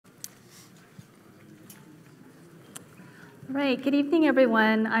Right, good evening,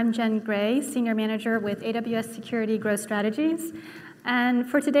 everyone. I'm Jen Gray, Senior Manager with AWS Security Growth Strategies. And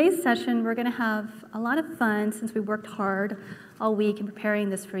for today's session, we're going to have a lot of fun since we worked hard all week in preparing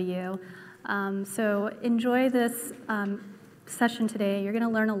this for you. So enjoy this session today. You're going to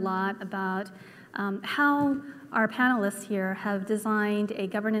learn a lot about how our panelists here have designed a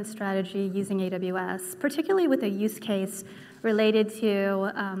governance strategy using AWS, particularly with a use case related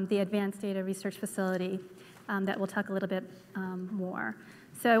to the Advanced Data Research Facility that we'll talk a little bit more.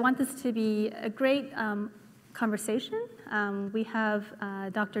 So I want this to be a great conversation. We have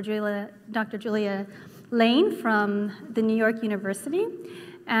Dr. Julia Lane from the New York University,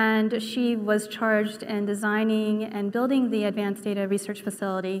 and she was charged in designing and building the Advanced Data Research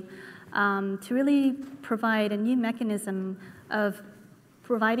Facility to really provide a new mechanism of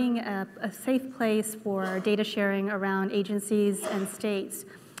providing a safe place for data sharing around agencies and states.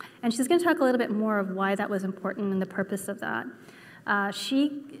 And she's going to talk a little bit more of why that was important and the purpose of that.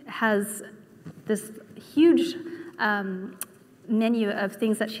 She has this huge menu of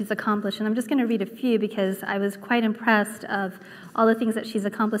things that she's accomplished, and I'm just going to read a few because I was quite impressed of all the things that she's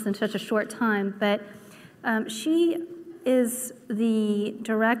accomplished in such a short time. But she is the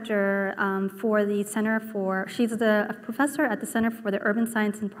director for the Center for, she's a professor at the Center for the Urban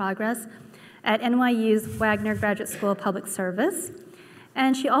Science and Progress at NYU's Wagner Graduate School of Public Service.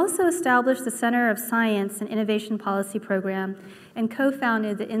 And she also established the Center of Science and Innovation Policy Program and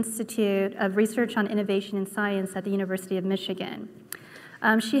co-founded the Institute of Research on Innovation and Science at the University of Michigan.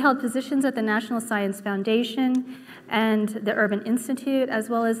 She held positions at the National Science Foundation and the Urban Institute, as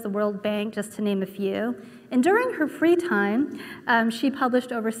well as the World Bank, just to name a few. And during her free time, she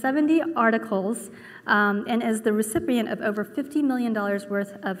published over 70 articles and is the recipient of over $50 million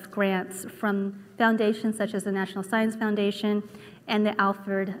worth of grants from foundations such as the National Science Foundation and the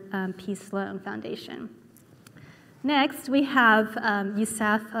Alfred P. Sloan Foundation. Next, we have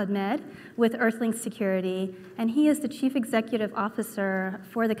Yousef Ahmed with Earthlink Security, and he is the Chief Executive Officer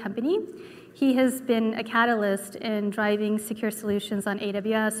for the company. He has been a catalyst in driving secure solutions on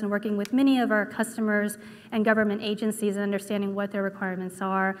AWS and working with many of our customers and government agencies and understanding what their requirements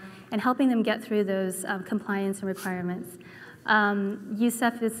are and helping them get through those compliance and requirements.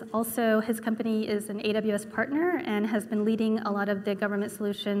 Yousef is also, his company is an AWS partner and has been leading a lot of the government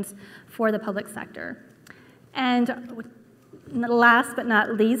solutions for the public sector. And last but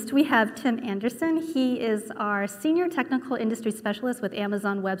not least, we have Tim Anderson. He is our Senior Technical Industry Specialist with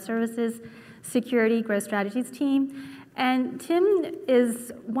Amazon Web Services Security Growth Strategies team. And Tim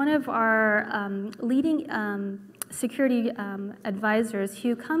is one of our leading security advisors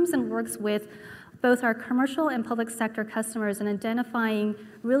who comes and works with both our commercial and public sector customers in identifying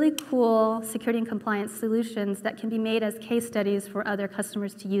really cool security and compliance solutions that can be made as case studies for other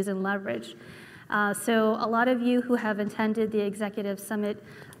customers to use and leverage. So a lot of you who have attended the Executive Summit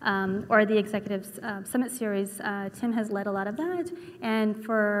or the Executive Summit series, Tim has led a lot of that. And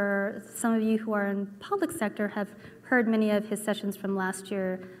for some of you who are in public sector have heard many of his sessions from last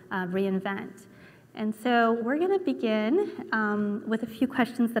year, reInvent. And so we're going to begin with a few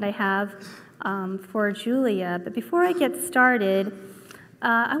questions that I have for Julia. But before I get started,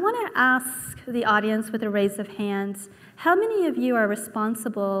 I want to ask the audience with a raise of hands, how many of you are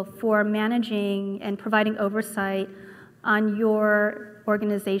responsible for managing and providing oversight on your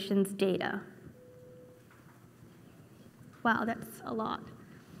organization's data? Wow, that's a lot.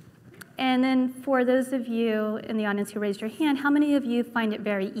 And then for those of you in the audience who raised your hand, how many of you find it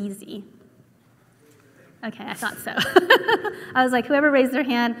very easy? Okay, I thought so. I was like, whoever raised their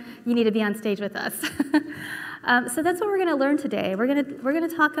hand, you need to be on stage with us. So that's what we're going to learn today. We're going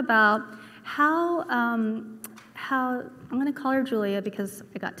to talk about how I'm going to call her Julia because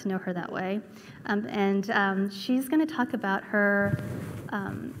I got to know her that way, and she's going to talk about her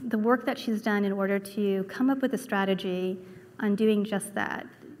the work that she's done in order to come up with a strategy on doing just that.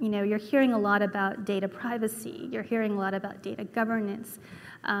 You know, you're hearing a lot about data privacy. You're hearing a lot about data governance.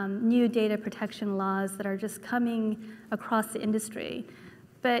 New data protection laws that are just coming across the industry.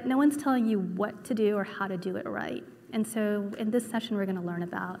 But no one's telling you what to do or how to do it right. And so in this session, we're going to learn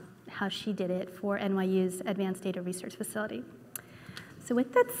about how she did it for NYU's Advanced Data Research Facility. So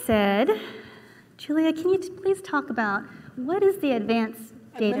with that said, Julia, can you please talk about what is the Advanced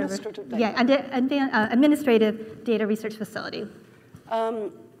Data Administrative Data Research Facility?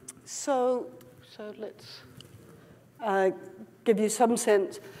 So let's give you some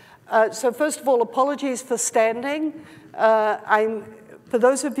sense. So first of all, apologies for standing. For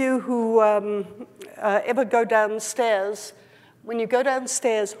those of you who ever go downstairs, when you go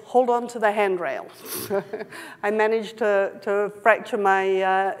downstairs, hold on to the handrail. I managed to fracture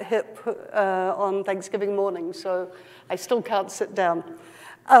my hip on Thanksgiving morning, so I still can't sit down.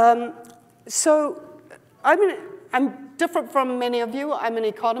 So I'm different from many of you. I'm an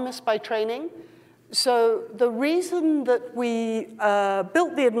economist by training. So the reason that we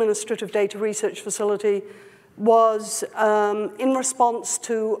built the Administrative Data Research Facility was in response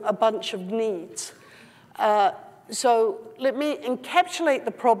to a bunch of needs. So let me encapsulate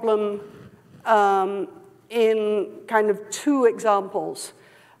the problem in kind of two examples.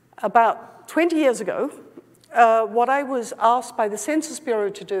 About 20 years ago, what I was asked by the Census Bureau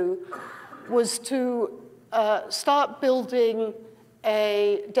to do was to start building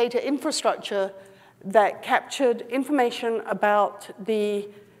a data infrastructure that captured information about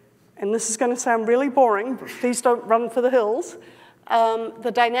and this is going to sound really boring, but please don't run for the hills,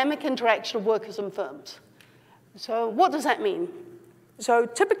 the dynamic interaction of workers and firms. So what does that mean? So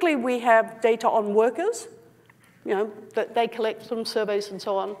typically we have data on workers, that they collect from surveys and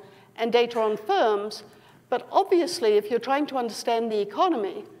so on, and data on firms. But obviously, if you're trying to understand the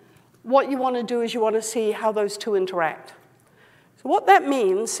economy, what you want to do is you want to see how those two interact. So what that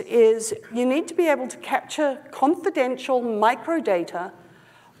means is you need to be able to capture confidential microdata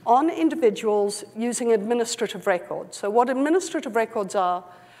on individuals using administrative records. So what administrative records are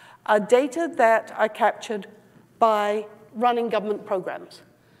data that are captured by running government programs.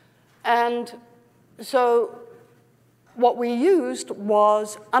 And so what we used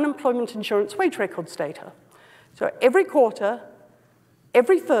was unemployment insurance wage records data. So every quarter,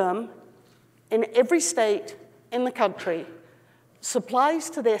 every firm in every state in the country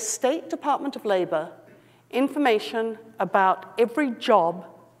supplies to their state Department of Labor information about every job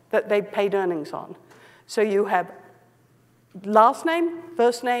that they've paid earnings on. So you have last name,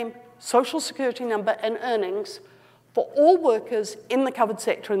 first name, social security number, and earnings for all workers in the covered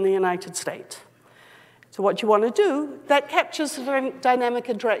sector in the United States. So what you want to do, that captures the dynamic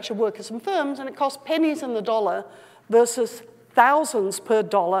interaction of workers and firms, and it costs pennies in the dollar versus thousands per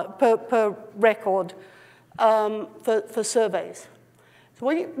record for surveys. So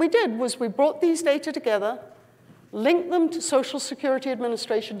what we did was we brought these data together, linked them to Social Security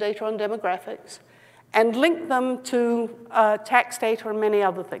Administration data on demographics, and linked them to tax data and many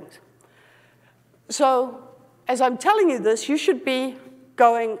other things. So as I'm telling you this, you should be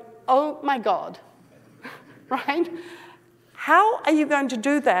going, oh my God, right? How are you going to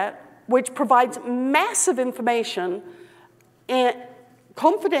do that, which provides massive information in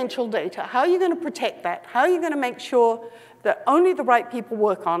confidential data? How are you going to protect that? How are you going to make sure that only the right people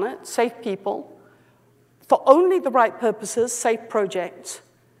work on it, safe people, for only the right purposes, safe projects,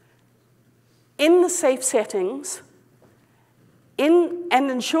 in the safe settings, and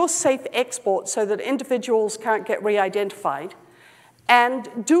ensure safe export so that individuals can't get re-identified,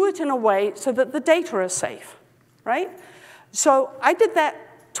 and do it in a way so that the data is safe, right? So I did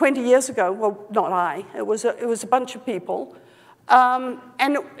that 20 years ago. Well, not I. It was a bunch of people.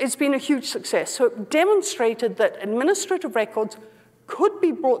 And it's been a huge success. So it demonstrated that administrative records could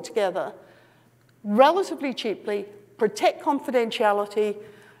be brought together relatively cheaply, protect confidentiality,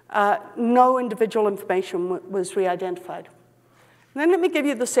 no individual information was re-identified. Then let me give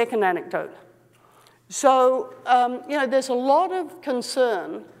you the second anecdote. So, there's a lot of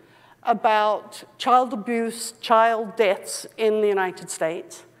concern about child abuse, child deaths in the United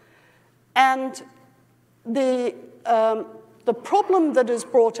States. And the problem that is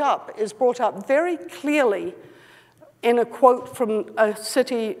brought up very clearly in a quote from a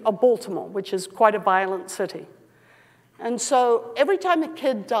city of Baltimore, which is quite a violent city. And so every time a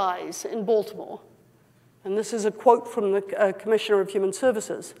kid dies in Baltimore, and this is a quote from the Commissioner of Human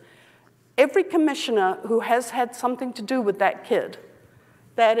Services, every commissioner who has had something to do with that kid,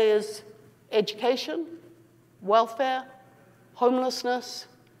 that is education, welfare, homelessness,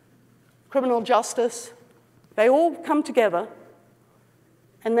 criminal justice, they all come together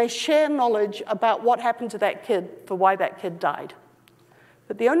and they share knowledge about what happened to that kid for why that kid died.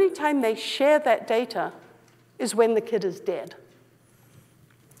 But the only time they share that data is when the kid is dead,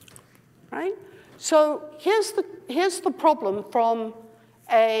 right? So here's the problem from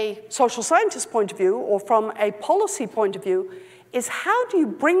a social scientist point of view or from a policy point of view is how do you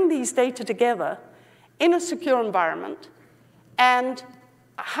bring these data together in a secure environment, and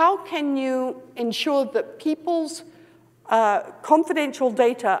how can you ensure that people's confidential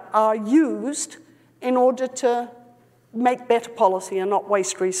data are used in order to make better policy and not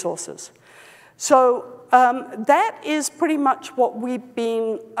waste resources? So that is pretty much what we've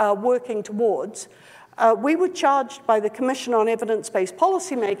been working towards. We were charged by the Commission on Evidence-Based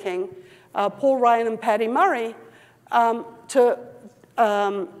Policymaking, Paul Ryan and Patty Murray,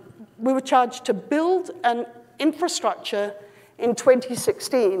 we were charged to build an infrastructure in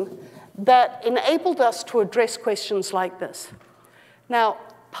 2016 that enabled us to address questions like this. Now,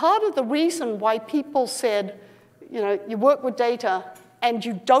 part of the reason why people said, you work with data and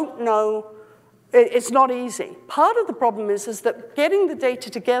you don't know, it's not easy. Part of the problem is that getting the data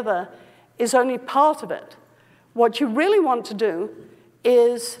together is only part of it. What you really want to do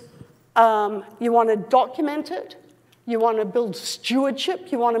is you want to document it, you want to build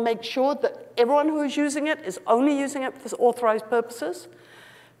stewardship, you want to make sure that everyone who is using it is only using it for authorized purposes.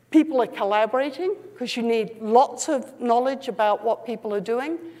 People are collaborating because you need lots of knowledge about what people are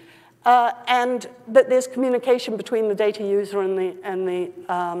doing, and that there's communication between the data user and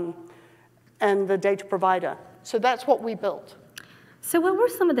the data provider. So that's what we built. So what were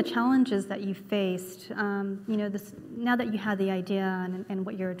some of the challenges that you faced? Now that you had the idea and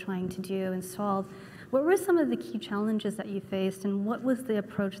what you're trying to do and solve, what were some of the key challenges that you faced, and what was the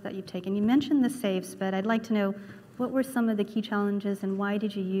approach that you've taken? You mentioned the safes, but I'd like to know what were some of the key challenges, and why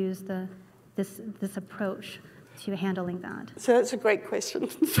did you use this approach to handling that? So that's a great question.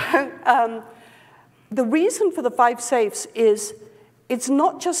 So the reason for the 5 safes is it's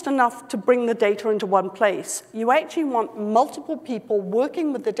not just enough to bring the data into one place. You actually want multiple people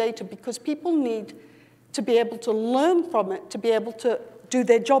working with the data because people need to be able to learn from it, to be able to do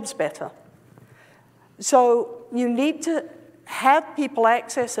their jobs better. So you need to have people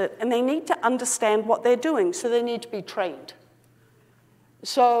access it, and they need to understand what they're doing, so they need to be trained.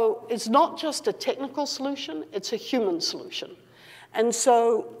 So it's not just a technical solution, it's a human solution. And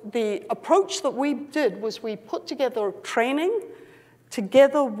so the approach that we did was we put together training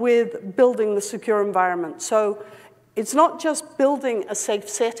together with building the secure environment. So it's not just building a safe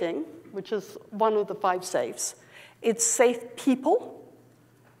setting, which is one of the 5 safes. It's safe people.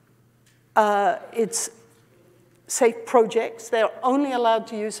 It's safe projects. They're only allowed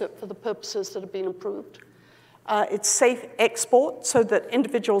to use it for the purposes that have been approved. It's safe export so that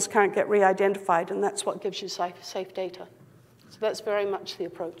individuals can't get re-identified, and that's what gives you safe data. So that's very much the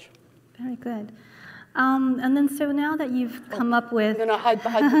approach. Very good. And then so now that you've come up with... I'm going to hide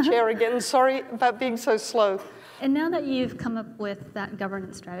behind the chair again. Sorry about being so slow. And now that you've come up with that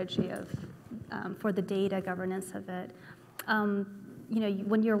governance strategy for the data governance of it,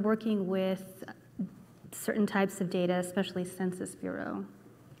 when you're working with certain types of data, especially Census Bureau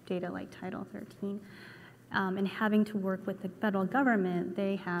data like Title 13, and having to work with the federal government,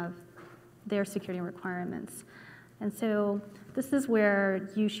 they have their security requirements. And so this is where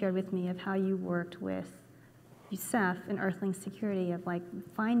you shared with me of how you worked with USEF and Earthlink Security of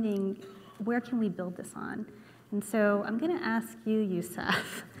finding where can we build this on. And so I'm going to ask you,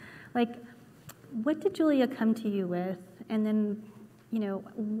 USEF, what did Julia come to you with? And then,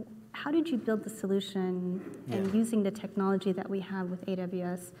 how did you build the solution and using the technology that we have with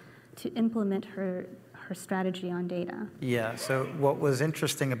AWS to implement her strategy on data? Yeah, so what was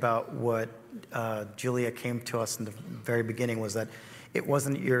interesting about what Julia came to us in the very beginning was that it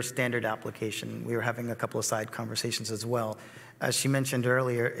wasn't your standard application. We were having a couple of side conversations as well. As she mentioned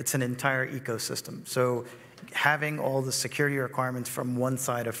earlier, it's an entire ecosystem. So having all the security requirements from one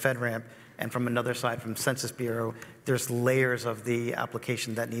side of FedRAMP and from another side from Census Bureau, there's layers of the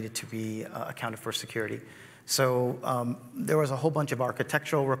application that needed to be accounted for security. So there was a whole bunch of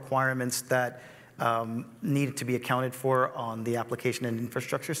architectural requirements that needed to be accounted for on the application and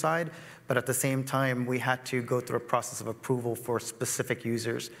infrastructure side, but at the same time, we had to go through a process of approval for specific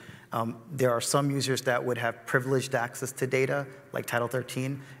users. There are some users that would have privileged access to data, like Title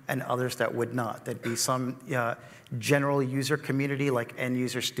 13, and others that would not. There'd be some general user community, like end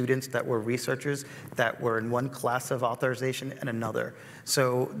user students that were researchers that were in one class of authorization and another.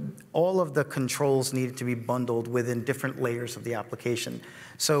 So all of the controls needed to be bundled within different layers of the application.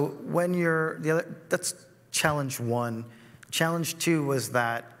 So when that's challenge 1. Challenge 2 was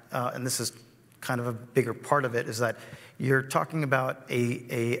that, and this is kind of a bigger part of it, is that you're talking about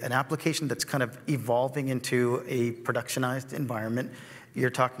an application that's kind of evolving into a productionized environment. You're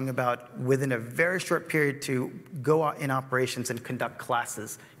talking about within a very short period to go out in operations and conduct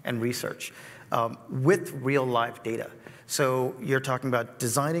classes and research with real live data. So you're talking about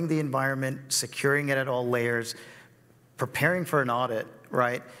designing the environment, securing it at all layers, preparing for an audit,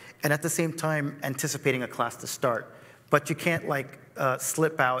 right? And at the same time, anticipating a class to start. But you can't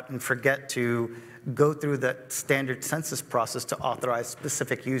slip out and forget to go through the standard census process to authorize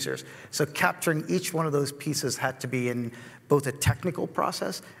specific users. So capturing each one of those pieces had to be in both a technical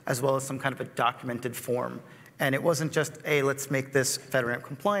process as well as some kind of a documented form. And it wasn't just, hey, let's make this FedRAMP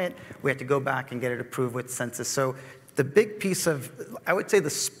compliant. We had to go back and get it approved with census. So the big piece of, I would say the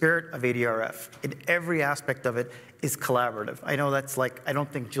spirit of ADRF, in every aspect of it, is collaborative. I know that's like, I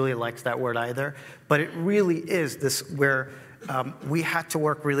don't think Julia likes that word either, but it really is this where we had to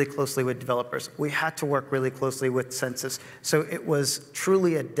work really closely with developers. We had to work really closely with Census. So it was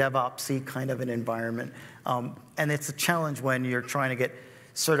truly a DevOps-y kind of an environment. And it's a challenge when you're trying to get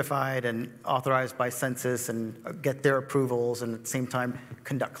certified and authorized by Census and get their approvals, and at the same time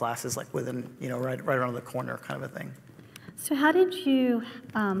conduct classes like within, right around the corner kind of a thing. So how did you,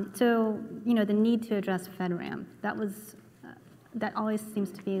 the need to address FedRAMP, that always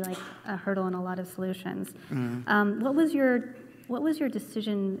seems to be like a hurdle in a lot of solutions. Mm-hmm. What was your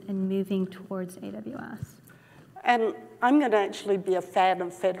decision in moving towards AWS? And I'm going to actually be a fan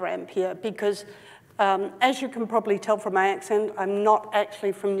of FedRAMP here because, as you can probably tell from my accent, I'm not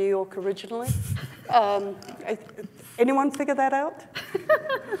actually from New York originally. Anyone figure that out?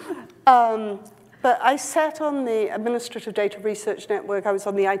 But I sat on the Administrative Data Research Network. I was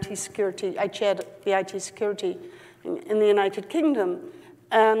on the IT security. I chaired the IT security in the United Kingdom.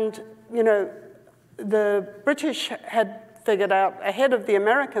 And, the British had figured out ahead of the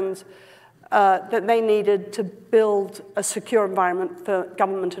Americans that they needed to build a secure environment for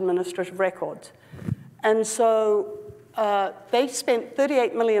government administrative records. And so they spent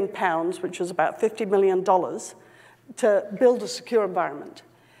 £38 million, which was about $50 million, to build a secure environment.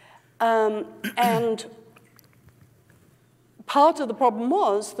 And part of the problem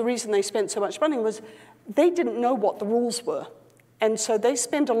was, the reason they spent so much money was they didn't know what the rules were. And so they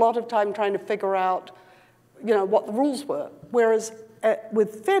spent a lot of time trying to figure out, what the rules were. Whereas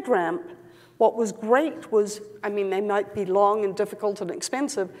with FedRAMP, what was great was, they might be long and difficult and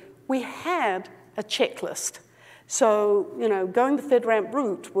expensive. We had a checklist. So, going the FedRAMP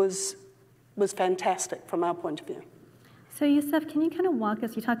route was fantastic from our point of view. So Youssef, can you kind of walk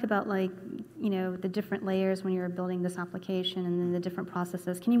us, you talked about the different layers when you were building this application and then the different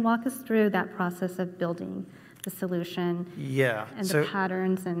processes. Can you walk us through that process of building the solution? Yeah. And the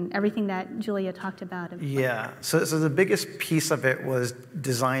patterns and everything that Julia talked about? Yeah. So the biggest piece of it was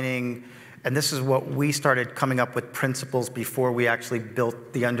designing, and this is what we started coming up with principles before we actually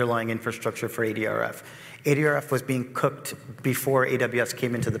built the underlying infrastructure for ADRF. ADRF was being cooked before AWS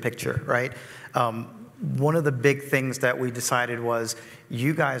came into the picture, right? One of the big things that we decided was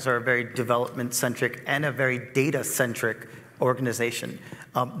you guys are a very development-centric and a very data-centric organization.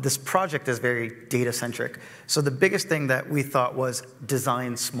 This project is very data-centric. So the biggest thing that we thought was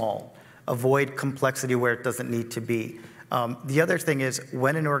design small, avoid complexity where it doesn't need to be. The other thing is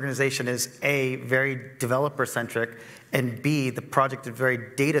when an organization is A, very developer-centric, and B, the project is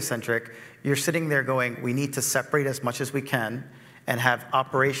very data-centric, you're sitting there going, we need to separate as much as we can and have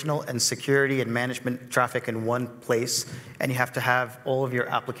operational and security and management traffic in one place, and you have to have all of your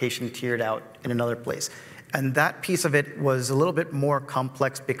application tiered out in another place. And that piece of it was a little bit more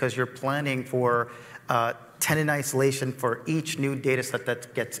complex because you're planning for tenant isolation for each new data set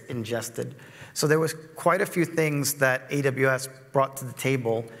that gets ingested. So there was quite a few things that AWS brought to the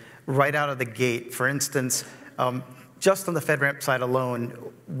table right out of the gate. For instance, just on the FedRAMP side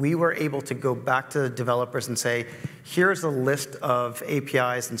alone, we were able to go back to the developers and say, here's a list of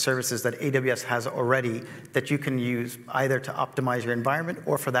APIs and services that AWS has already that you can use either to optimize your environment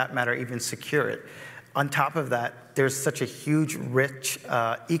or, for that matter, even secure it. On top of that, there's such a huge, rich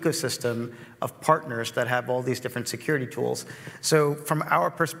ecosystem of partners that have all these different security tools. So from our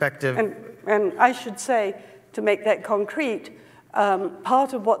perspective... And I should say, to make that concrete,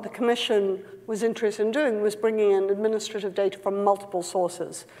 part of what the Commission was interested in doing was bringing in administrative data from multiple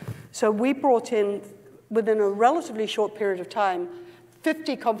sources. So we brought in, within a relatively short period of time,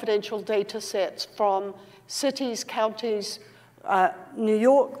 50 confidential data sets from cities, counties, New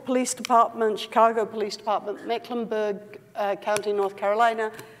York Police Department, Chicago Police Department, Mecklenburg County, North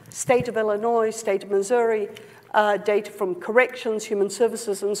Carolina, state of Illinois, state of Missouri, data from corrections, human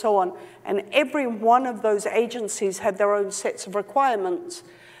services, and so on. And every one of those agencies had their own sets of requirements.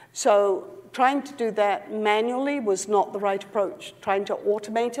 So trying to do that manually was not the right approach. Trying to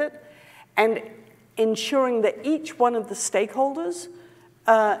automate it and ensuring that each one of the stakeholders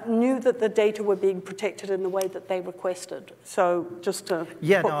knew that the data were being protected in the way that they requested. So just to put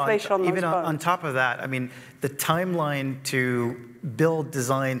flesh on those bones. Even on top of that, the timeline to build,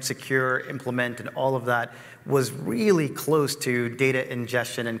 design, secure, implement, and all of that was really close to data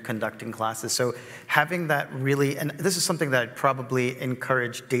ingestion and conducting classes. So having that really, and this is something that I'd probably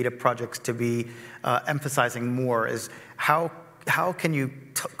encourage data projects to be emphasizing more, is how can you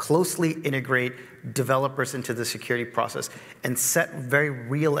closely integrate developers into the security process and set very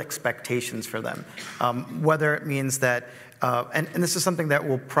real expectations for them? Whether it means that, and this is something that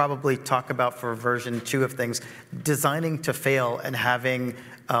we'll probably talk about for version 2 of things, designing to fail and having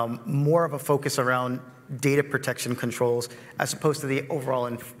more of a focus around data protection controls as opposed to the overall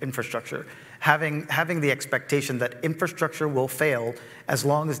infrastructure. Having the expectation that infrastructure will fail as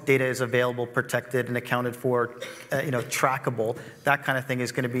long as data is available, protected, and accounted for, trackable. That kind of thing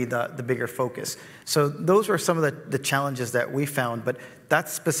is going to be the bigger focus. So those were some of the challenges that we found, but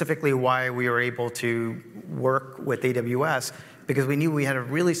that's specifically why we were able to work with AWS, because we knew we had a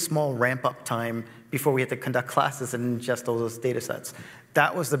really small ramp-up time before we had to conduct classes and ingest all those data sets.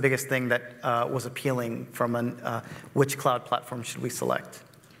 That was the biggest thing that was appealing from which cloud platform should we select.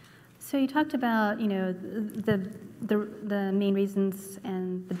 So you talked about, the main reasons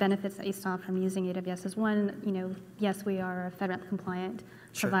and the benefits that you saw from using AWS is one, yes, we are a FedRAMP compliant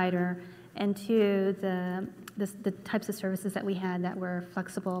provider, and two, the types of services that we had that were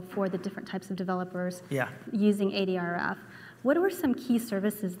flexible for the different types of developers using ADRF. What were some key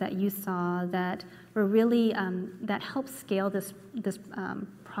services that you saw that were really, that helped scale this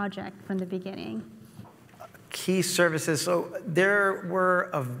project from the beginning? Key services, so there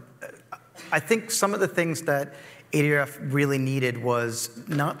were, I think some of the things that ADRF really needed was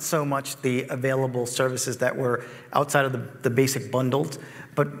not so much the available services that were outside of the basic bundles,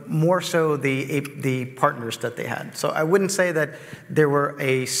 but more so the partners that they had. So I wouldn't say that there were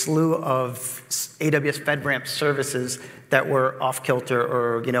a slew of AWS FedRAMP services that were off-kilter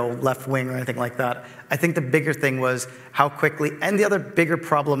or left wing or anything like that. I think the bigger thing was how quickly, and the other bigger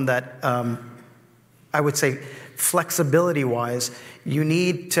problem that I would say flexibility-wise, you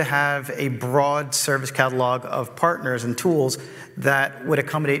need to have a broad service catalog of partners and tools that would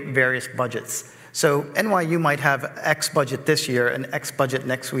accommodate various budgets. So NYU might have X budget this year and X budget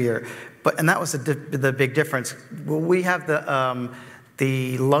next year, and that was the big difference. Well, we have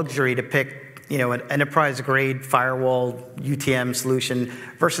the luxury to pick an enterprise-grade firewall UTM solution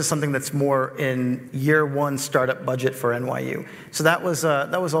versus something that's more in year 1 startup budget for NYU. So that was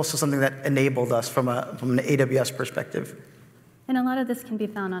also something that enabled us from an AWS perspective. And a lot of this can be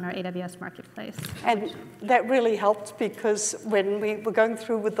found on our AWS Marketplace. And that really helped because when we were going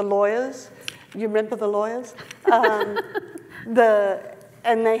through with the lawyers, you remember the lawyers? And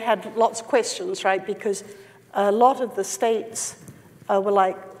they had lots of questions, right? Because a lot of the states were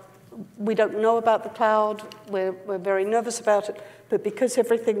like, we don't know about the cloud, we're very nervous about it, but because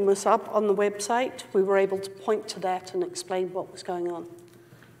everything was up on the website, we were able to point to that and explain what was going on.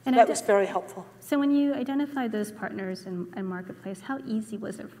 And that was very helpful. So when you identified those partners in Marketplace, how easy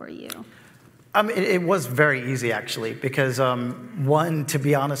was it for you? It was very easy, actually, because one, to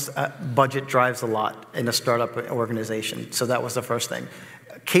be honest, budget drives a lot in a startup organization, so that was the first thing.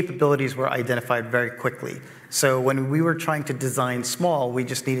 Capabilities were identified very quickly. So when we were trying to design small, we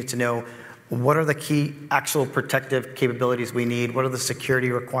just needed to know what are the key actual protective capabilities we need, what are the security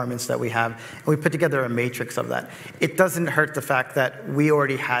requirements that we have, and we put together a matrix of that. It doesn't hurt the fact that we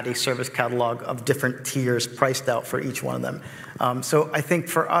already had a service catalog of different tiers priced out for each one of them. So I think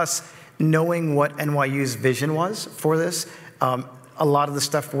for us, knowing what NYU's vision was for this, a lot of the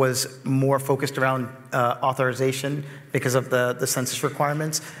stuff was more focused around authorization because of the census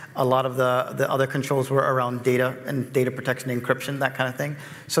requirements. A lot of the other controls were around data and data protection, encryption, that kind of thing.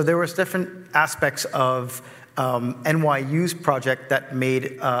 So there was different aspects of NYU's project that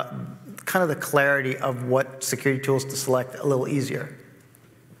made kind of the clarity of what security tools to select a little easier.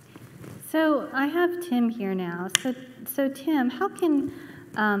 So I have Tim here now. So Tim, how can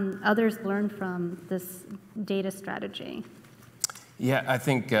others learn from this data strategy? Yeah, I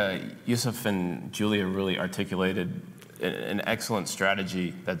think Yusuf and Julia really articulated an excellent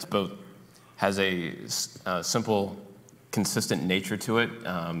strategy that's both has a simple, consistent nature to it,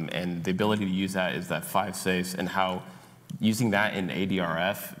 and the ability to use that is that 5 safes, and how using that in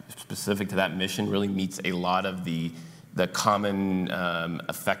ADRF specific to that mission really meets a lot of the common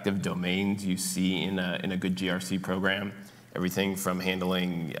effective domains you see in a good GRC program. Everything from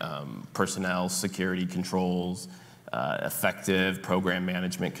handling personnel security controls, effective program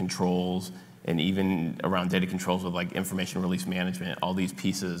management controls, and even around data controls with like information release management, all these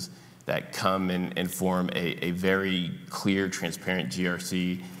pieces that come and form a very clear, transparent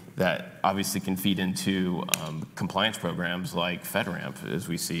GRC that obviously can feed into compliance programs like FedRAMP, as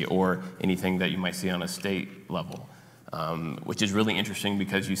we see, or anything that you might see on a state level, which is really interesting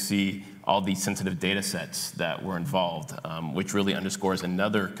because you see all these sensitive data sets that were involved, which really underscores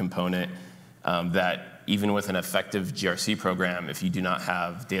another component that even with an effective GRC program, if you do not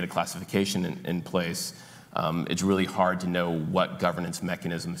have data classification in place, it's really hard to know what governance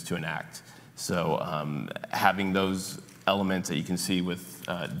mechanisms to enact. So having those elements that you can see with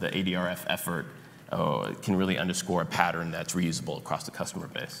the ADRF effort can really underscore a pattern that's reusable across the customer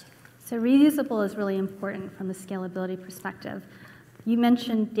base. So reusable is really important from a scalability perspective. You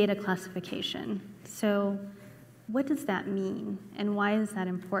mentioned data classification. So what does that mean, and why is that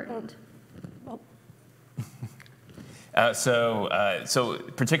important? So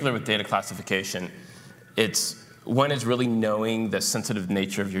particularly with data classification, one is really knowing the sensitive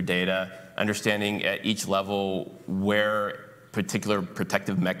nature of your data, understanding at each level where particular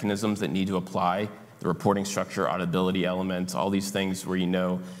protective mechanisms that need to apply, the reporting structure, auditability elements, all these things where you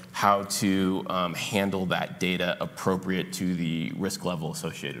know how to handle that data appropriate to the risk level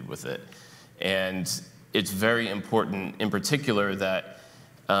associated with it. And it's very important in particular that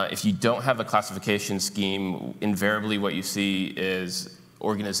if you don't have a classification scheme, invariably what you see is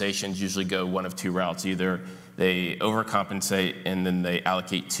organizations usually go one of two routes. Either they overcompensate and then they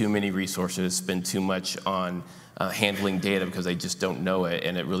allocate too many resources, spend too much on handling data because they just don't know it,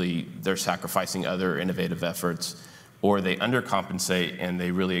 and they're sacrificing other innovative efforts, or they undercompensate and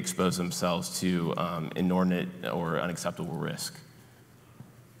they really expose themselves to inordinate or unacceptable risk.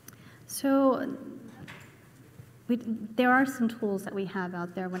 So there are some tools that we have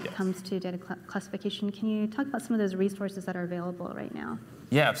out there when it comes to data classification. Can you talk about some of those resources that are available right now?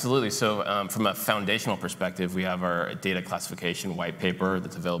 Yeah, absolutely. So from a foundational perspective, we have our data classification white paper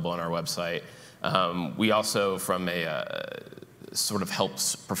that's available on our website. We also, from a sort of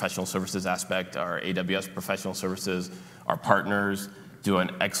helps professional services aspect, our AWS professional services, our partners do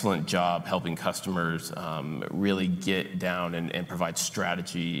an excellent job helping customers really get down and provide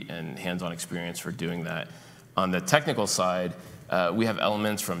strategy and hands-on experience for doing that. On the technical side, we have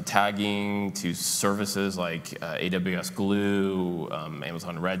elements from tagging to services like AWS Glue,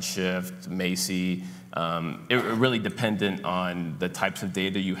 Amazon Redshift, Macie. It really dependent on the types of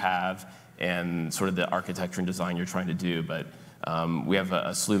data you have and sort of the architecture and design you're trying to do. But we have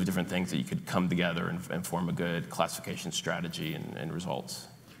a slew of different things that you could come together and form a good classification strategy and results.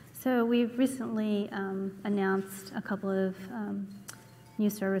 So we've recently announced a couple of new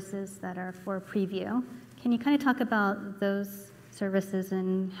services that are for preview. Can you kind of talk about those services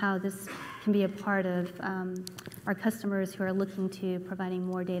and how this can be a part of our customers who are looking to providing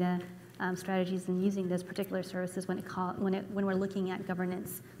more data strategies and using those particular services when we're looking at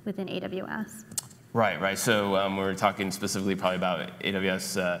governance within AWS? Right. So we're talking specifically probably about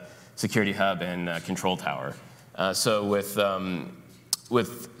AWS Security Hub and Control Tower. So with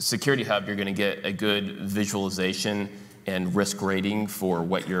Security Hub, you're going to get a good visualization and risk rating for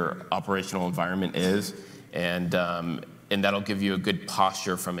what your operational environment is, and that'll give you a good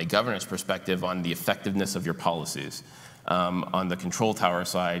posture from a governance perspective on the effectiveness of your policies. On the Control Tower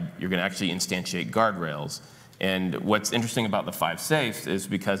side, you're going to actually instantiate guardrails. And what's interesting about the 5 safes is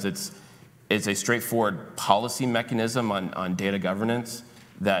because it's a straightforward policy mechanism on data governance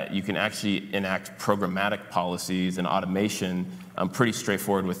that you can actually enact programmatic policies and automation pretty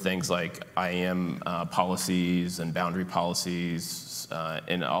straightforward with things like IAM policies and boundary policies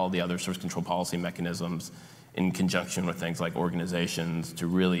and all the other source control policy mechanisms in conjunction with things like organizations to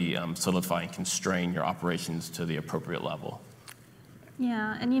really solidify and constrain your operations to the appropriate level.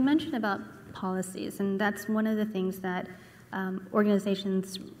 Yeah, and you mentioned about policies, and that's one of the things that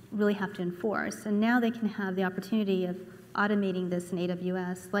organizations really have to enforce. And now they can have the opportunity of automating this in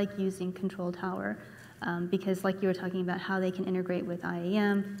AWS, like using Control Tower, because like you were talking about how they can integrate with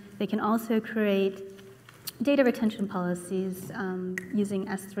IAM. They can also create data retention policies using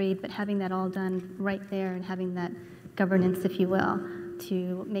S3, but having that all done right there and having that governance, if you will,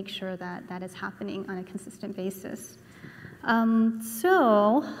 to make sure that that is happening on a consistent basis.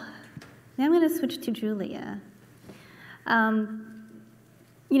 So now I'm going to switch to Julia. Now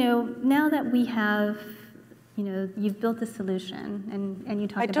that we have, you've built a solution, and you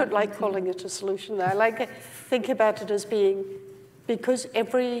talked about— I don't like calling it a solution, though. I like think about it as being, because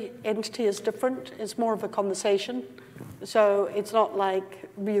every entity is different, it's more of a conversation. So it's not like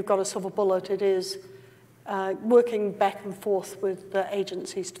you've got a silver bullet. It is working back and forth with the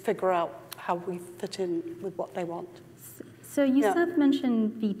agencies to figure out how we fit in with what they want. So Yusuf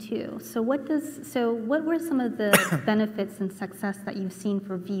mentioned V2. So what were some of the benefits and success that you've seen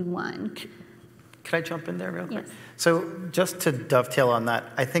for V1? Could I jump in there real quick? Yes. So just to dovetail on that,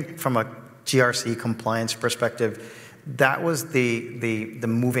 I think from a GRC compliance perspective, that was the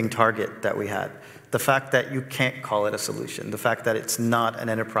moving target that we had. The fact that you can't call it a solution, the fact that it's not an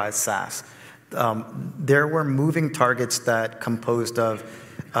enterprise SaaS. There were moving targets that composed of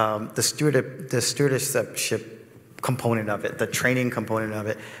the stewardship component of it, the training component of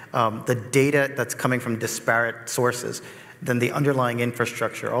it, the data that's coming from disparate sources, then the underlying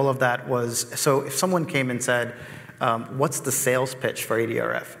infrastructure, all of that was, so if someone came and said, what's the sales pitch for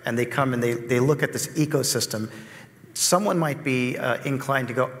ADRF? And they come and they look at this ecosystem, someone might be inclined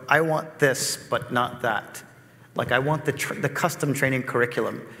to go, I want this, but not that. Like I want the custom training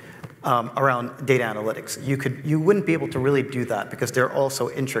curriculum around data analytics. You wouldn't be able to really do that because they're all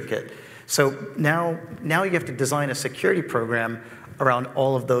so intricate. So now you have to design a security program around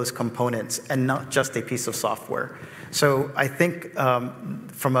all of those components and not just a piece of software. So I think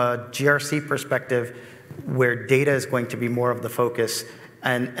from a GRC perspective, where data is going to be more of the focus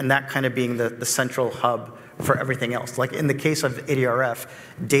and that kind of being the central hub for everything else. Like in the case of ADRF,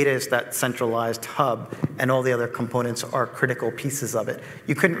 data is that centralized hub and all the other components are critical pieces of it.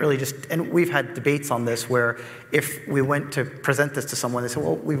 You couldn't really just, and we've had debates on this where if we went to present this to someone, they said,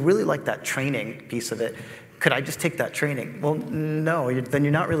 well, we really like that training piece of it. Could I just take that training? Well, no, then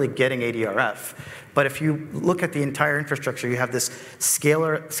you're not really getting ADRF. But if you look at the entire infrastructure, you have this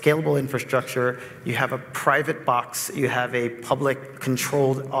scalable infrastructure, you have a private box, you have a public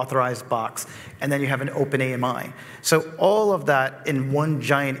controlled authorized box, and then you have an open AMI. So all of that in one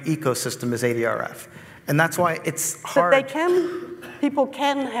giant ecosystem is ADRF. And that's why it's hard. But people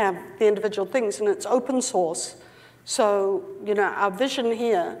can have the individual things, and it's open source. So, our vision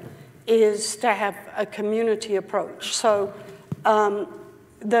here is to have a community approach. So,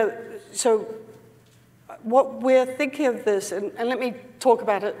 what we're thinking of this, and let me talk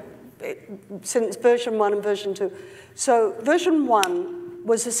about it since version 1 and version 2. So version 1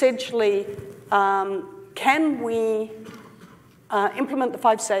 was essentially, can we implement the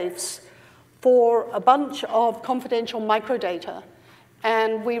 5 safes for a bunch of confidential microdata?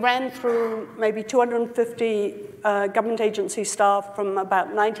 And we ran through maybe 250 government agency staff from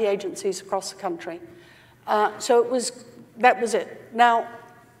about 90 agencies across the country. So that was it. Now,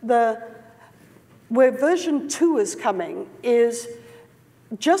 where version 2 is coming is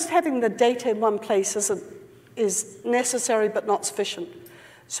just having the data in one place is necessary but not sufficient.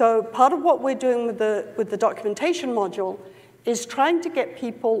 So part of what we're doing with the documentation module is trying to get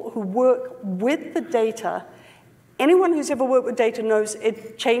people who work with the data. Anyone who's ever worked with data knows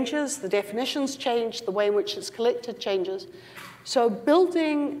it changes, the definitions change, the way in which it's collected changes. So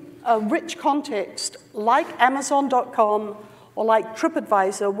building a rich context like Amazon.com or like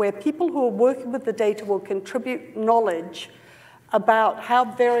TripAdvisor, where people who are working with the data will contribute knowledge about how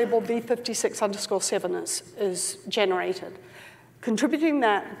variable V56_7 is generated. Contributing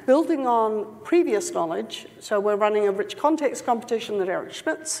that, building on previous knowledge, so we're running a rich context competition that Eric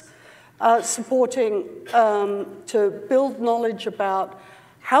Schmidt's supporting to build knowledge about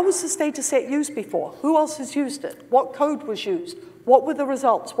how was this data set used before? Who else has used it? What code was used? What were the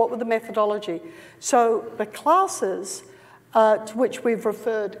results? What were the methodology? So the classes to which we've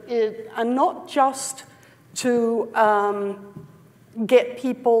referred are not just to get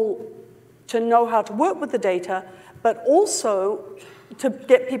people to know how to work with the data, but also to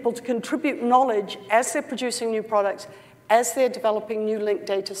get people to contribute knowledge as they're producing new products, as they're developing new linked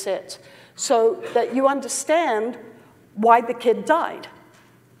data sets, so that you understand why the kid died,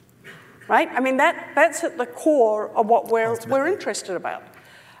 right? I mean, that's at the core of what we're interested about.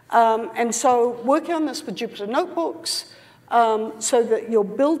 And so working on this with Jupyter Notebooks, so that you're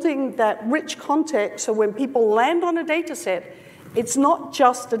building that rich context, so when people land on a data set, it's not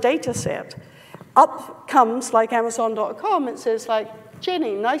just a data set. Up comes, like Amazon.com, it says like,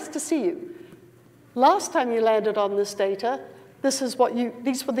 Jenny, nice to see you. Last time you landed on this data, these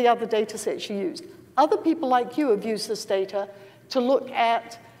were the other data sets you used. Other people like you have used this data to look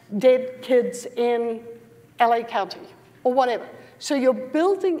at dead kids in LA County or whatever. So you're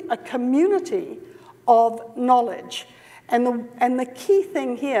building a community of knowledge. And the key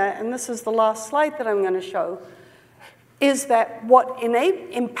thing here, and this is the last slide that I'm going to show, is that what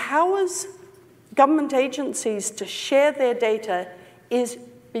empowers government agencies to share their data is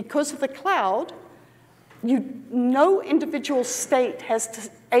because of the cloud, no individual state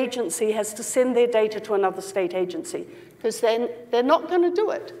agency has to send their data to another state agency, because then they're not going to do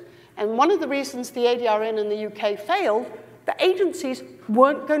it. And one of the reasons the ADRN in the UK failed, the agencies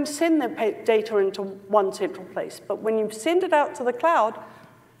weren't going to send their data into one central place. But when you send it out to the cloud,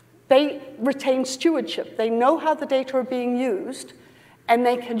 they retain stewardship. They know how the data are being used, and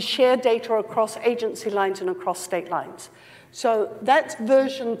they can share data across agency lines and across state lines. So that's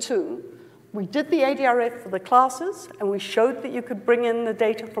version 2. We did the ADRF for the classes, and we showed that you could bring in the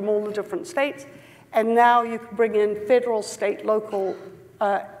data from all the different states, and now you can bring in federal, state, local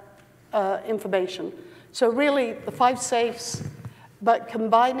information. So really, the 5 safes, but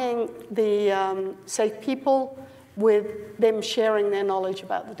combining the safe people, with them sharing their knowledge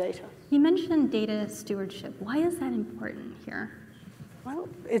about the data. You mentioned data stewardship. Why is that important here? Well,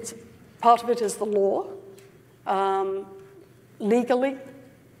 part of it is the law. Legally,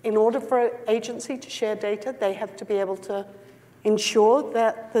 in order for an agency to share data, they have to be able to ensure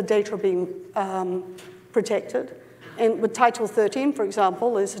that the data are being protected. And with Title 13, for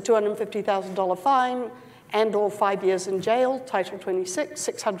example, is a $250,000 fine and or 5 years in jail. Title 26,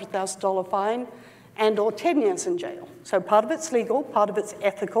 $600,000 fine and or 10 years in jail. So part of it's legal, part of it's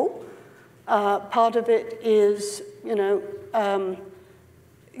ethical, part of it is,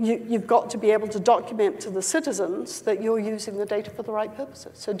 you've got to be able to document to the citizens that you're using the data for the right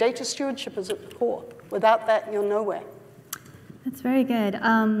purposes. So data stewardship is at the core. Without that, you're nowhere. That's very good.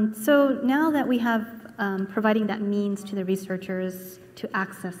 So now that we have providing that means to the researchers to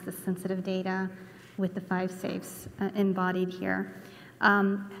access the sensitive data with the 5 safes embodied here,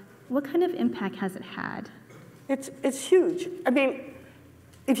 what kind of impact has it had? It's huge. I mean,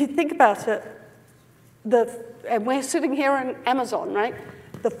 if you think about it, and we're sitting here in Amazon, right?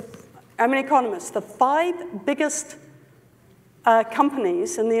 I'm an economist. The 5 biggest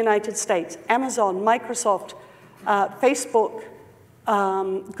companies in the United States, Amazon, Microsoft, Facebook,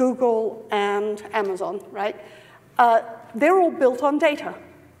 Google, and Amazon, right? They're all built on data.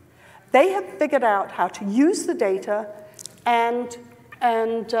 They have figured out how to use the data and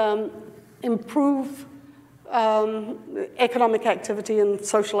improve economic activity and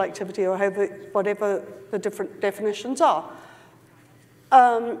social activity, or whatever the different definitions are.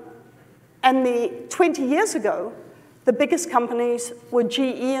 And 20 years ago, the biggest companies were GE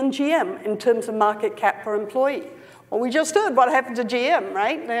and GM in terms of market cap per employee. Well, we just heard what happened to GM,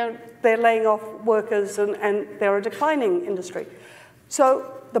 right? They're laying off workers and they're a declining industry.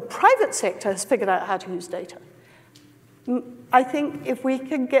 So the private sector has figured out how to use data. I think if we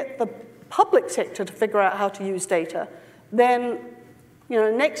can get the public sector to figure out how to use data, then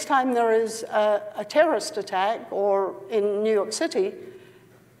next time there is a terrorist attack or in New York City,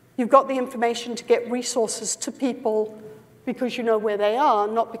 you've got the information to get resources to people because you know where they are,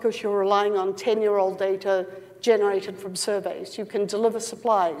 not because you're relying on 10-year-old data generated from surveys. You can deliver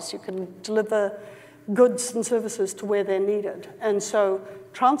supplies. You can deliver goods and services to where they're needed. And so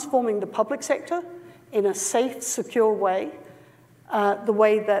transforming the public sector in a safe, secure way, the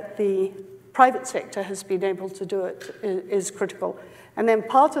way that the private sector has been able to do it is critical. And then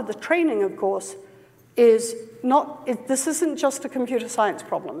part of the training, of course, is this isn't just a computer science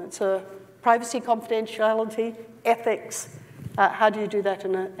problem. It's a privacy, confidentiality, ethics. How do you do that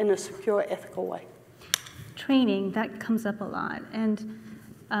in a secure, ethical way? Training, that comes up a lot.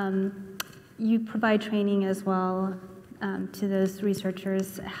 And you provide training as well to those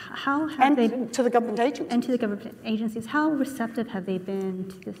researchers. How have they... to the government agencies. And to the government agencies. How receptive have they been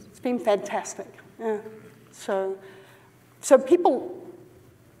to this? It's been fantastic, yeah. So people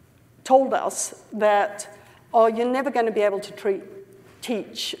told us that, you're never going to be able to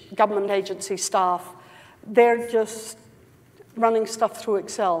teach government agency staff. They're just running stuff through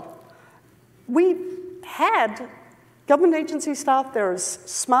Excel. We've had government agency staff, they're as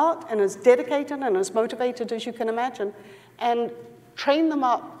smart and as dedicated and as motivated as you can imagine, and train them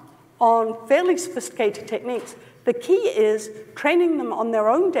up on fairly sophisticated techniques. The key is training them on their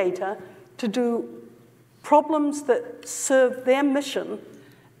own data to do problems that serve their mission,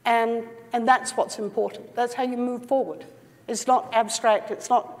 and that's what's important. That's how you move forward. It's not abstract. It's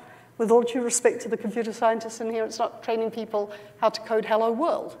not, with all due respect to the computer scientists in here, it's not training people how to code Hello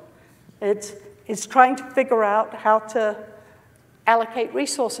World. It's trying to figure out how to allocate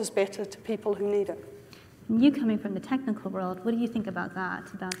resources better to people who need it. You coming from the technical world, what do you think about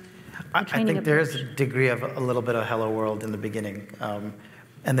that? About I think there is a degree of a little bit of Hello World in the beginning,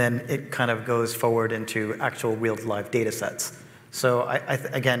 and then it kind of goes forward into actual real-life data sets. So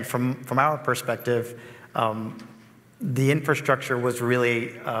again, from our perspective, the infrastructure was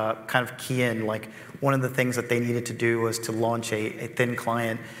really kind of key in. Like, one of the things that they needed to do was to launch a thin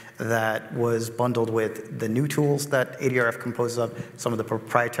client that was bundled with the new tools that ADRF composes of, some of the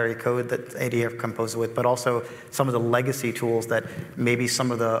proprietary code that ADRF composes with, but also some of the legacy tools that maybe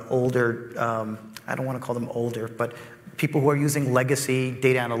some of the older, I don't want to call them older, but people who are using legacy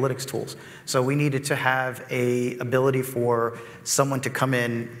data analytics tools. So we needed to have an ability for someone to come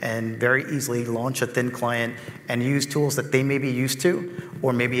in and very easily launch a thin client and use tools that they may be used to,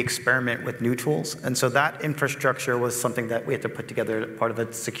 or maybe experiment with new tools. And so that infrastructure was something that we had to put together as part of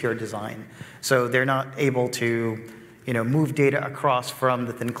a secure design. So they're not able to, move data across from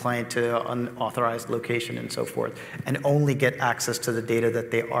the thin client to unauthorized location and so forth, and only get access to the data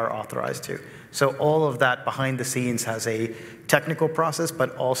that they are authorized to. So all of that behind the scenes has a technical process,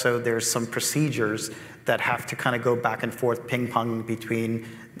 but also there's some procedures that have to kind of go back and forth, ping-pong between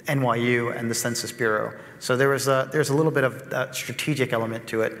NYU and the Census Bureau. So there's a little bit of that strategic element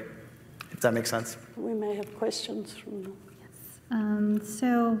to it, if that makes sense. We may have questions from them.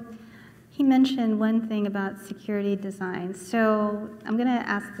 So he mentioned one thing about security design. So I'm going to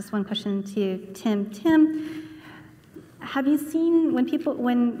ask this one question to you, Tim. Tim, have you seen when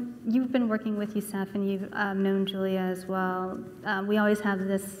you've been working with Youssef and you've known Julia as well, we always have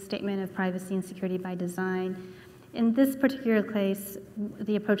this statement of privacy and security by design. In this particular case,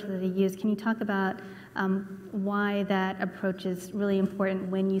 the approach that they use, can you talk about why that approach is really important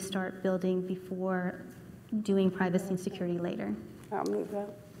when you start building before doing privacy and security later? I'll move that.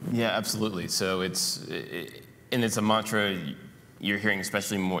 Yeah, absolutely. So it's a mantra you're hearing,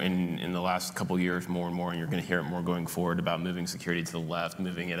 especially more in the last couple of years, more and more, and you're going to hear it more going forward about moving security to the left,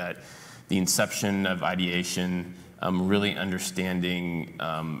 moving it at the inception of ideation, really understanding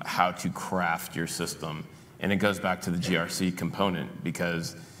how to craft your system. And it goes back to the GRC component,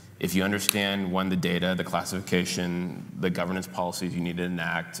 because if you understand, one, the data, the classification, the governance policies you need to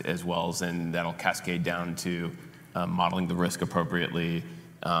enact, as well as then that'll cascade down to modeling the risk appropriately,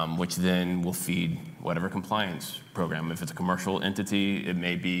 which then will feed whatever compliance program. If it's a commercial entity, it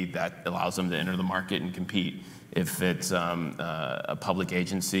may be that allows them to enter the market and compete. If it's a public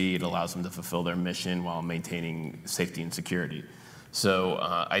agency, it allows them to fulfill their mission while maintaining safety and security. So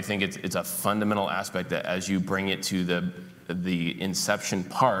I think it's a fundamental aspect that as you bring it to the inception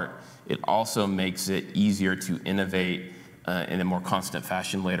part, it also makes it easier to innovate in a more constant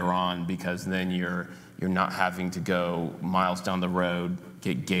fashion later on, because then you're not having to go miles down the road,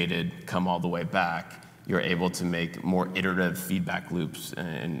 get gated, come all the way back. You're able to make more iterative feedback loops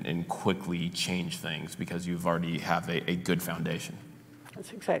and quickly change things because you've already have a good foundation.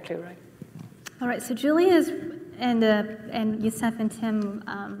 That's exactly right. All right, so Julia and Youssef and Tim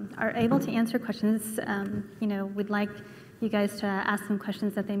are able to answer questions. We'd like you guys to ask them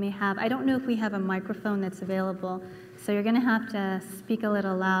questions that they may have. I don't know if we have a microphone that's available, so you're going to have to speak a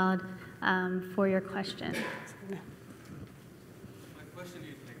little loud for your question. My question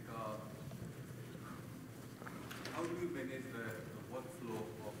is how do you manage the workflow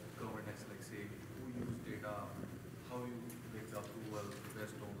of governance? Like, say, who use data, how you make the approval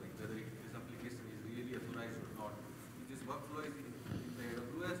based on whether this application is really authorized or not? Is this workflow in the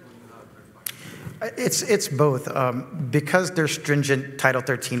AWS or you have third party? It's both. Because there's stringent Title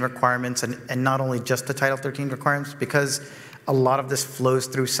 13 requirements, and not only just the Title 13 requirements, because a lot of this flows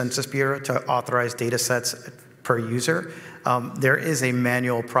through Census Bureau to authorize data sets per user, there is a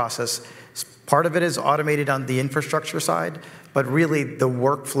manual process. Part of it is automated on the infrastructure side, but really the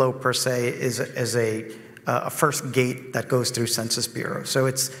workflow per se is a first gate that goes through Census Bureau.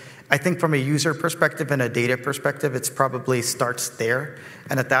 So I think from a user perspective and a data perspective, it's probably starts there.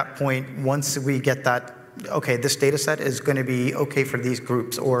 And at that point, once we get that, okay, this data set is going to be okay for these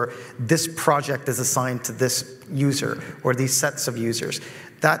groups, or this project is assigned to this user, or these sets of users.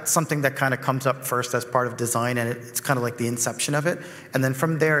 That's something that kind of comes up first as part of design, and it's kind of like the inception of it. And then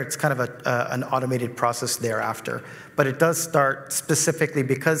from there, it's kind of an automated process thereafter. But it does start specifically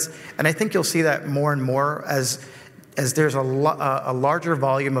because, and I think you'll see that more and more as there's a larger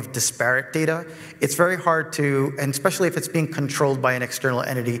volume of disparate data, it's very hard to, and especially if it's being controlled by an external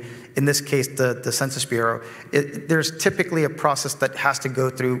entity, in this case, the Census Bureau, there's typically a process that has to go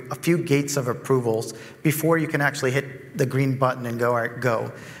through a few gates of approvals before you can actually hit the green button and go, all right,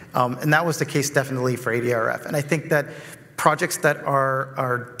 go. And that was the case definitely for ADRF. And I think that projects that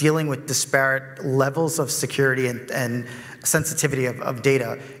are dealing with disparate levels of security and sensitivity of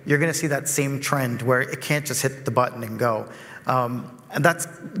data, you're going to see that same trend where it can't just hit the button and go. And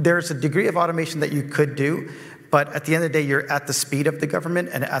there's a degree of automation that you could do, but at the end of the day, you're at the speed of the government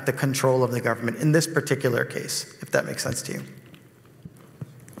and at the control of the government in this particular case, if that makes sense to you.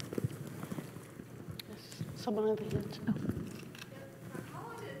 Someone over here. How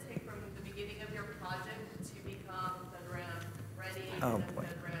long did it take from the beginning of your project to become FedRAMP ready Oh, and boy.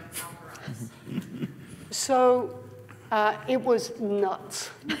 FedRAMP authorized? So it was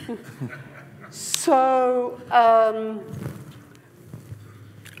nuts. So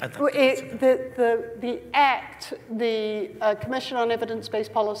the Act, the Commission on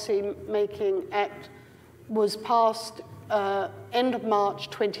Evidence-Based Policy Making Act, was passed end of March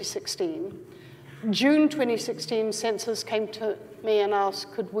 2016. June 2016, Census came to me and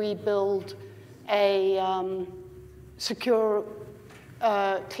asked, could we build a secure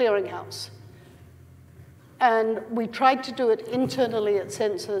clearinghouse? And we tried to do it internally at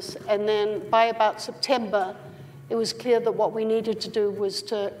Census, and then by about September, it was clear that what we needed to do was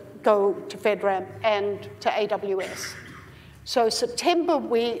to go to FedRAMP and to AWS. So September,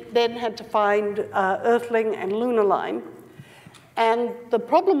 we then had to find Earthling and Lunarline. And the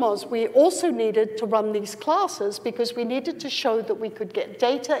problem was we also needed to run these classes because we needed to show that we could get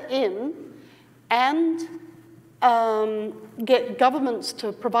data in and get governments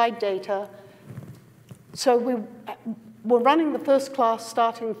to provide data. So we were running the first class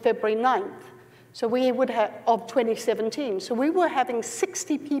starting February 9th. So we would have, of 2017. So we were having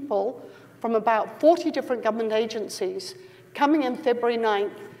 60 people from about 40 different government agencies coming in February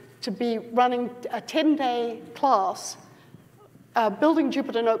 9th to be running a 10-day class, building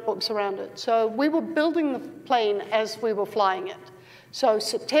Jupyter notebooks around it. So we were building the plane as we were flying it. So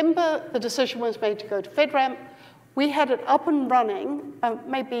September, the decision was made to go to FedRAMP. We had it up and running,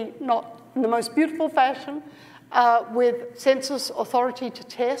 maybe not in the most beautiful fashion, with Census authority to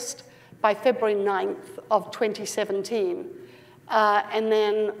test by February 9th of 2017. And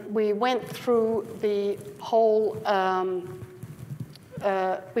then we went through the whole,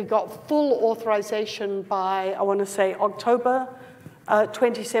 we got full authorization by, I want to say, October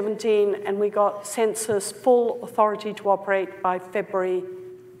 2017, and we got Census full authority to operate by February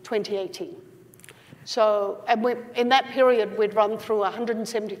 2018. So, and in that period, we'd run through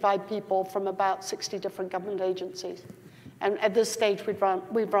 175 people from about 60 different government agencies. And at this stage, we've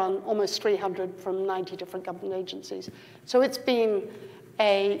run almost 300 from 90 different government agencies. So it's been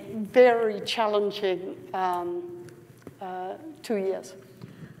a very challenging 2 years.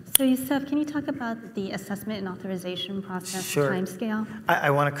 So Yusuf, can you talk about the assessment and authorization process Sure. timescale?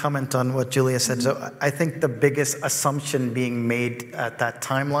 I want to comment on what Julia said. So I think the biggest assumption being made at that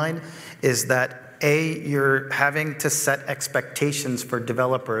timeline is that you're having to set expectations for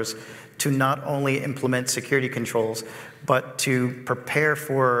developers to not only implement security controls, but to prepare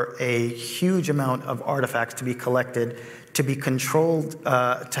for a huge amount of artifacts to be collected, to be controlled,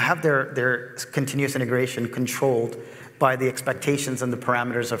 to have their continuous integration controlled by the expectations and the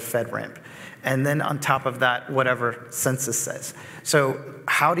parameters of FedRAMP. And then on top of that, whatever Census says. So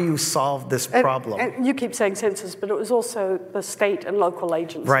how do you solve this problem? And you keep saying Census, but it was also the state and local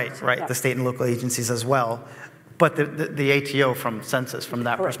agencies. Right, Yeah. the state and local agencies as well. But the ATO from Census, from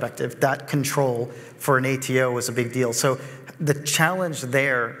that Correct. perspective, that control for an ATO is a big deal. So the challenge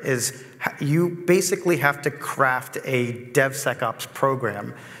there is you basically have to craft a DevSecOps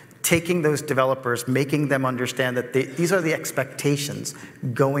program, taking those developers, making them understand that these are the expectations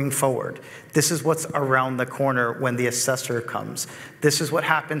going forward. This is what's around the corner when the assessor comes. This is what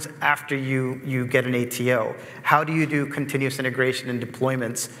happens after you get an ATO. How do you do continuous integration and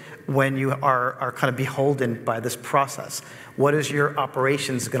deployments when you are kind of beholden by this process? What is your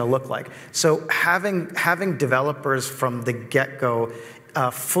operations going to look like? So having developers from the get-go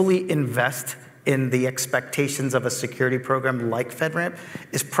fully invest in the expectations of a security program like FedRAMP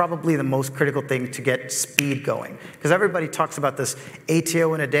is probably the most critical thing to get speed going. Because everybody talks about this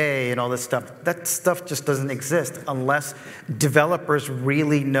ATO in a day and all this stuff. That stuff just doesn't exist unless developers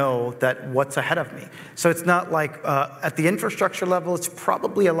really know that what's ahead of me. So it's not like at the infrastructure level, it's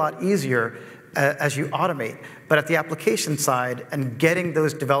probably a lot easier as you automate. But at the application side and getting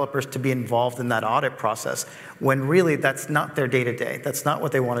those developers to be involved in that audit process, when really that's not their day-to-day, that's not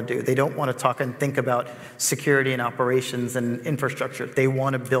what they want to do. They don't want to talk and think about security and operations and infrastructure. They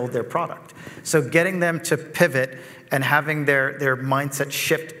want to build their product. So getting them to pivot and having their mindset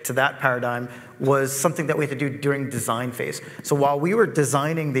shift to that paradigm was something that we had to do during design phase. So while we were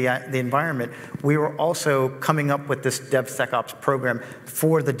designing the environment, we were also coming up with this DevSecOps program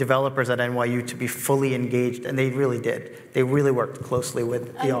for the developers at NYU to be fully engaged, and they really did. They really worked closely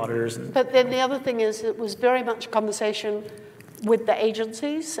with the auditors. But then the other thing is it was very much a conversation with the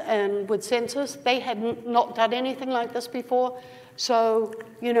agencies and with Census. They had not done anything like this before. So,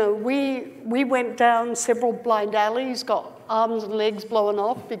 you know, we went down several blind alleys, got arms and legs blown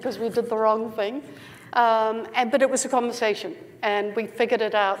off because we did the wrong thing. But it was a conversation, and we figured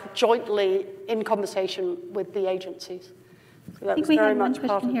it out jointly in conversation with the agencies. So that I think was we very had one much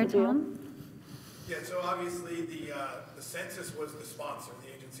part question of here, the deal. Tom. Yeah, so obviously the Census was the sponsor,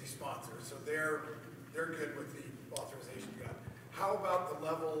 the agency sponsor, so they're good with the authorization you got. How about the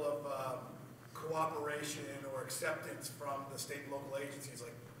level of cooperation or acceptance from the state and local agencies?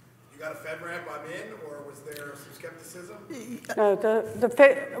 Like, you got a FedRAMP, I'm in, or was there some skepticism? No,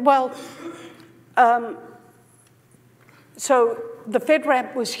 so the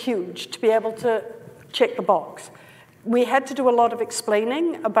FedRAMP was huge to be able to check the box. We had to do a lot of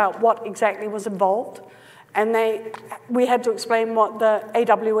explaining about what exactly was involved, And we had to explain what the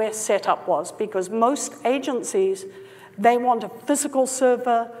AWS setup was, because most agencies, they want a physical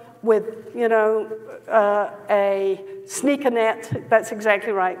server with, you know, a sneaker net, that's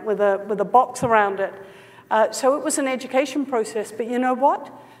exactly right, with a box around it. So it was an education process, but you know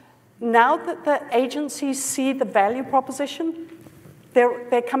what? Now that the agencies see the value proposition,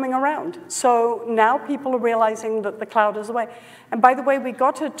 they're coming around. So now people are realizing that the cloud is the way. And by the way, we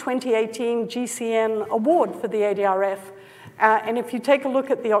got a 2018 GCN award for the ADRF. And if you take a look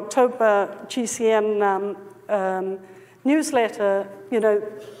at the October GCN newsletter, you know,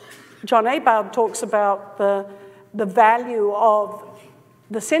 John Abab talks about the value of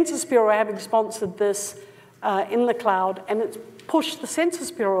the Census Bureau having sponsored this in the cloud, and it's pushed the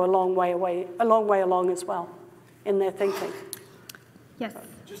Census Bureau a long way along as well in their thinking. Yes.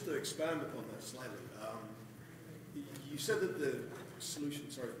 Just to expand upon that slightly, you said that the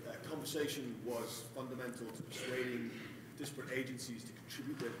conversation was fundamental to persuading disparate agencies to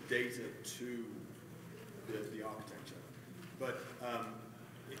contribute their data to the architecture. But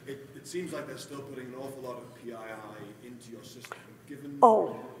it seems like they're still putting an awful lot of PII into your system. Given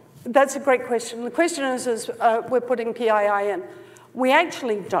That's a great question. The question is we're putting PII in. We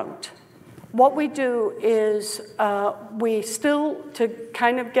actually don't. What we do is we still, to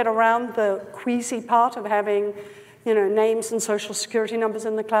kind of get around the queasy part of having, you know, names and social security numbers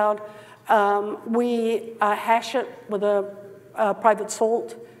in the cloud, we hash it with a private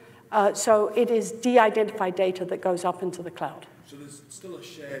salt. So it is de-identified data that goes up into the cloud. So there's still a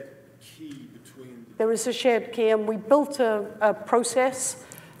shared key between... There is a shared key, and we built a process.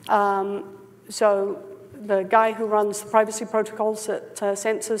 So the guy who runs the privacy protocols at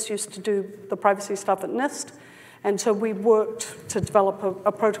Census used to do the privacy stuff at NIST. And so we worked to develop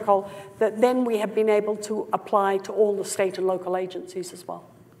a protocol that then we have been able to apply to all the state and local agencies as well.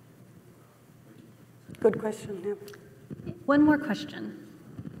 Good question, yeah. One more question.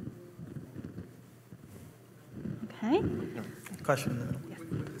 Okay. Question. Yes.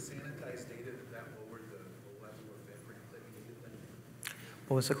 With the sanitized data, that lowered the level of FedRAMP that you needed then?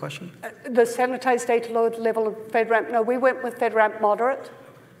 What was the question? The sanitized data load level of FedRAMP, no, we went with FedRAMP moderate.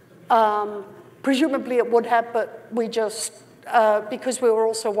 Presumably it would have, but we just, because we were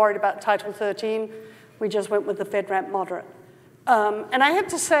also worried about Title 13, we just went with the FedRAMP moderate. And I have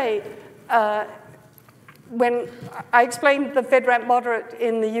to say, when I explained the FedRAMP moderate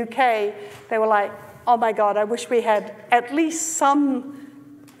in the UK, they were like, oh my God, I wish we had at least some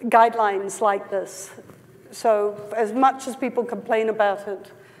guidelines like this. So as much as people complain about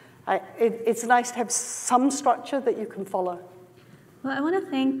it, it's nice to have some structure that you can follow. Well, I want to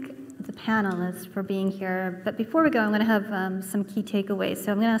thank the panelists for being here. But before we go, I'm going to have some key takeaways.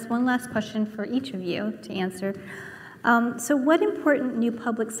 So I'm going to ask one last question for each of you to answer. So what important new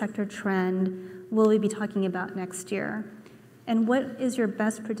public sector trend will we be talking about next year? And what is your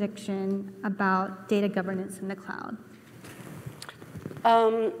best prediction about data governance in the cloud?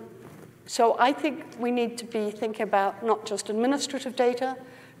 So I think we need to be thinking about not just administrative data,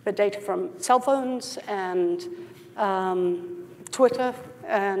 but data from cell phones and Twitter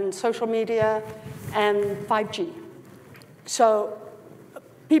and social media and 5G. So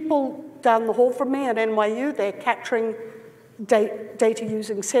people down the hall from me at NYU, they're capturing data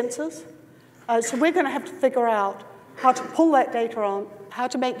using sensors. So we're going to have to figure out how to pull that data on, how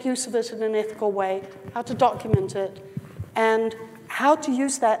to make use of it in an ethical way, how to document it, and how to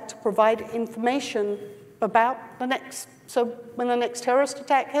use that to provide information about the next, so when the next terrorist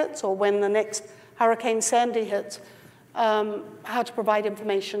attack hits or when the next Hurricane Sandy hits, how to provide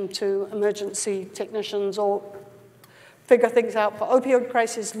information to emergency technicians or figure things out for opioid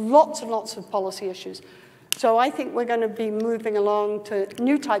crisis, lots and lots of policy issues. So I think we're going to be moving along to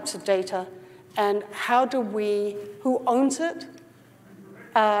new types of data. And how do we, who owns it?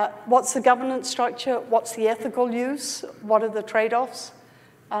 What's the governance structure? What's the ethical use? What are the trade-offs?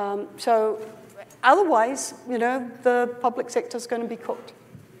 So otherwise, you know, the public sector is going to be cooked.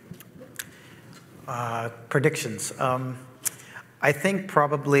 Predictions. I think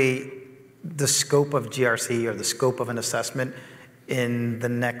probably the scope of GRC or the scope of an assessment in the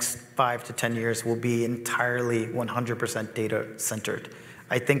next 5 to 10 years will be entirely 100% data-centered.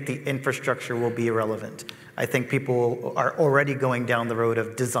 I think the infrastructure will be irrelevant. I think people are already going down the road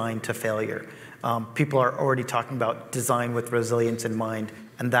of design to failure. People are already talking about design with resilience in mind,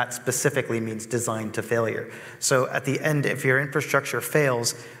 and that specifically means design to failure. So at the end, if your infrastructure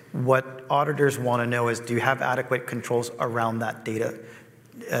fails, what auditors want to know is, do you have adequate controls around that data?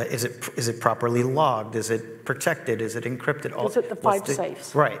 Is it properly logged? Is it protected? Is it encrypted? Is it the 5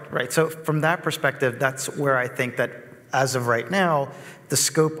 safes? Right. So from that perspective, that's where I think that as of right now, the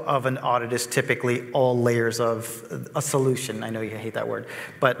scope of an audit is typically all layers of a solution. I know you hate that word,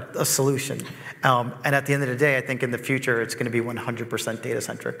 but a solution. And at the end of the day, I think in the future, it's going to be 100%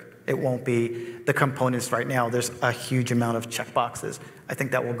 data-centric. It won't be the components right now. There's a huge amount of checkboxes. I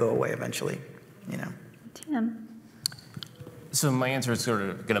think that will go away eventually, you know. Tim? So my answer is sort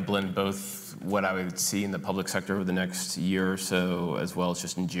of going to blend both what I would see in the public sector over the next year or so, as well as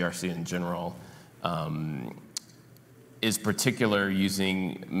just in GRC in general. Is particular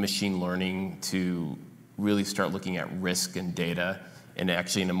using machine learning to really start looking at risk and data and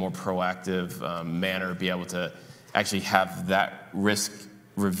actually in a more proactive manner be able to actually have that risk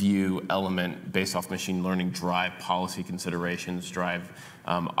review element based off machine learning drive policy considerations, drive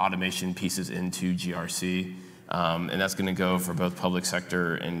automation pieces into GRC. And that's going to go for both public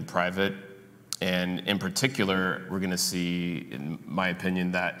sector and private. And in particular, we're going to see, in my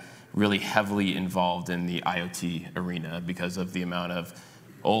opinion, that really heavily involved in the IoT arena because of the amount of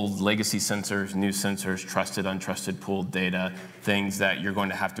old legacy sensors, new sensors, trusted, untrusted, pooled data, things that you're going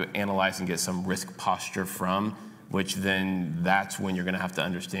to have to analyze and get some risk posture from, which then that's when you're going to have to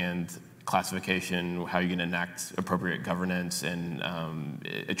understand classification, how you're going to enact appropriate governance and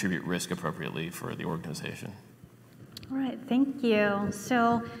attribute risk appropriately for the organization. All right, thank you.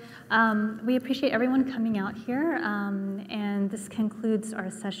 So we appreciate everyone coming out here, and this concludes our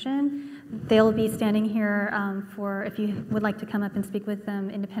session. They'll be standing here for, if you would like to come up and speak with them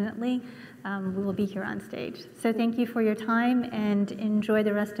independently, we will be here on stage. So thank you for your time and enjoy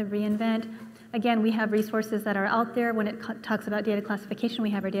the rest of reInvent. Again, we have resources that are out there. When it talks about data classification, we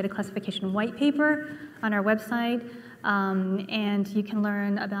have our data classification white paper on our website. And you can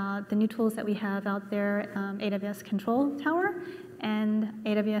learn about the new tools that we have out there, AWS Control Tower and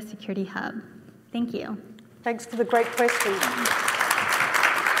AWS Security Hub. Thank you. Thanks for the great questions.